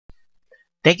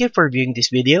Thank you for viewing this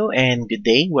video and good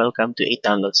day. Welcome to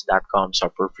 8downloads.com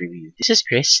software preview. This is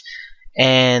Chris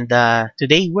and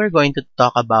today we're going to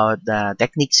talk about the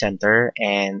Technique Center,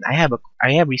 and I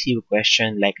have received a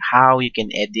question like how you can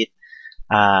edit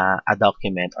a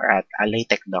document or a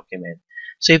LaTeX document.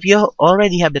 So if you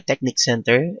already have the Technique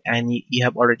Center and you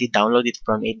have already downloaded it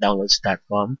from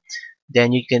 8downloads.com,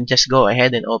 then you can just go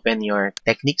ahead and open your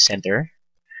Technique Center,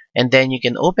 and then you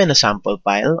can open a sample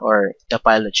file or the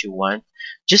file that you want.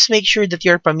 Just make sure that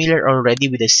you're familiar already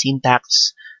with the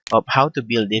syntax of how to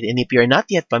build it, and if you're not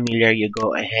yet familiar, you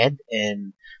go ahead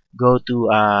and go to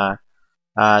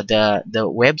the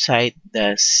website,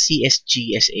 the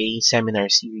CSGSA seminar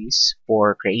series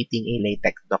for creating a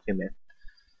LaTeX document.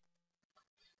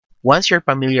 Once you're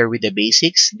familiar with the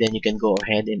basics, then you can go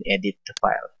ahead and edit the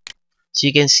file. So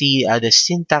you can see the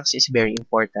syntax is very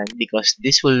important because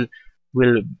this will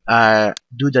do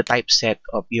the typeset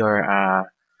of your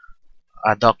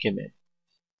document.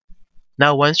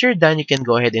 Now, once you're done, you can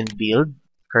go ahead and build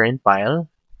current file,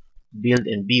 build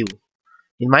and view.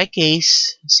 In my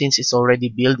case, since it's already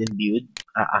built and viewed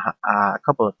a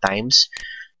couple of times,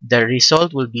 the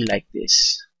result will be like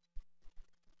this.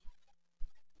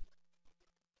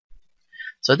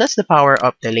 So that's the power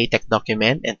of the LaTeX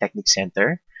Document and Technique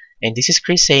Center. And this is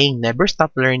Chris saying never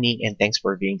stop learning, and thanks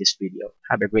for viewing this video.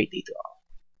 Have a great day to all.